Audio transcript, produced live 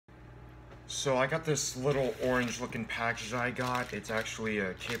So I got this little orange looking package I got. It's actually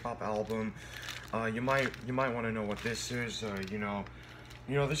a K-pop album. You might want to know what this is.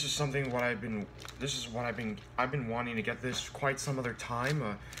 This is something I've been wanting to get this quite some other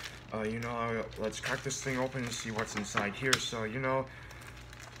time. Let's crack this thing open and see what's inside here.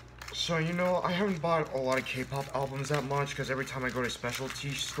 I haven't bought a lot of K-pop albums that much because every time I go to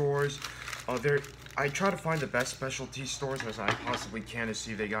specialty stores, I try to find the best specialty stores as I possibly can to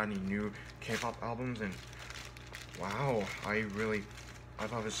see if they got any new K-pop albums. And wow, I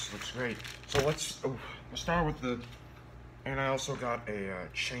thought this looks great. So let's start with and I also got a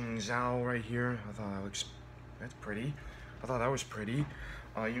Cheng Zhao right here. I thought that's pretty. I thought that was pretty.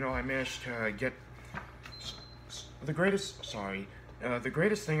 I managed to get the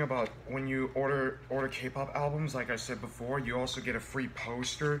greatest thing about when you order K-pop albums, like I said before, you also get a free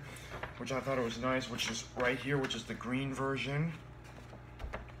poster, which I thought it was nice, which is right here, which is the green version.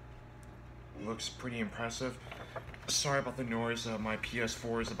 Looks pretty impressive. Sorry about the noise, my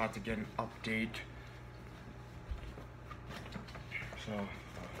PS4 is about to get an update.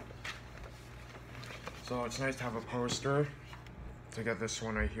 So it's nice to have a poster to get this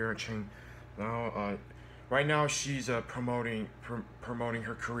one right here. Right now she's promoting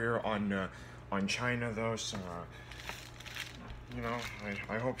her career on China though. So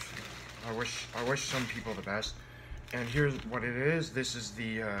I wish some people the best. And here's what it is. This is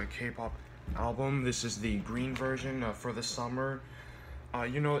the K-pop album. This is the green version for the summer.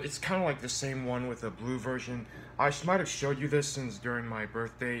 It's kind of like the same one with the blue version. I might have showed you this since during my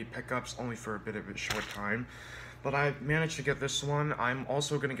birthday pickups, only for a bit of a short time. But I managed to get this one. I'm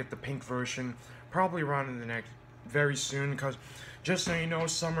also going to get the pink version, probably around in the next, very soon, because just so you know,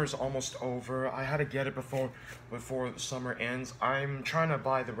 summer's almost over. I had to get it before the summer ends. I'm trying to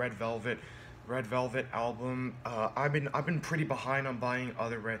buy the Red Velvet album. I've been pretty behind on buying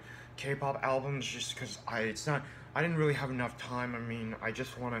other K-pop albums just because I didn't really have enough time. I mean, I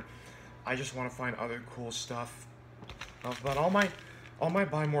just wanna find other cool stuff. But I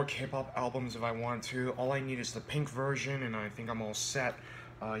might buy more K-pop albums if I want to. All I need is the pink version, and I think I'm all set.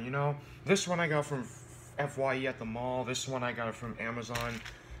 This one I got from FYE at the mall. This one I got it from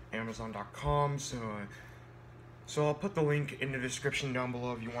Amazon.com. So I'll put the link in the description down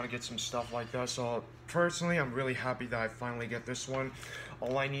below if you want to get some stuff like that. So personally, I'm really happy that I finally get this one.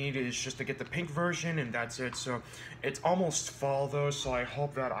 All I need is just to get the pink version, and that's it. So it's almost fall though, so I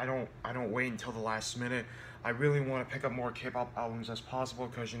hope that I don't wait until the last minute. I really want to pick up more K-pop albums as possible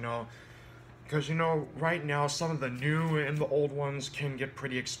because right now some of the new and the old ones can get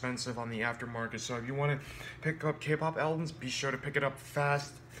pretty expensive on the aftermarket. So if you want to pick up K-pop albums, be sure to pick it up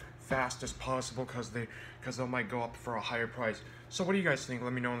fast as possible because they might go up for a higher price. So what do you guys think?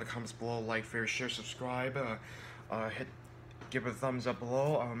 Let me know in the comments below. Like, favorite, share, subscribe, give a thumbs up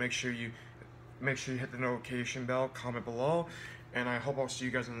below. Make sure you hit the notification bell, comment below, and I hope I'll see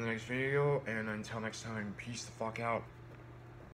you guys in the next video. And until next time, peace the fuck out.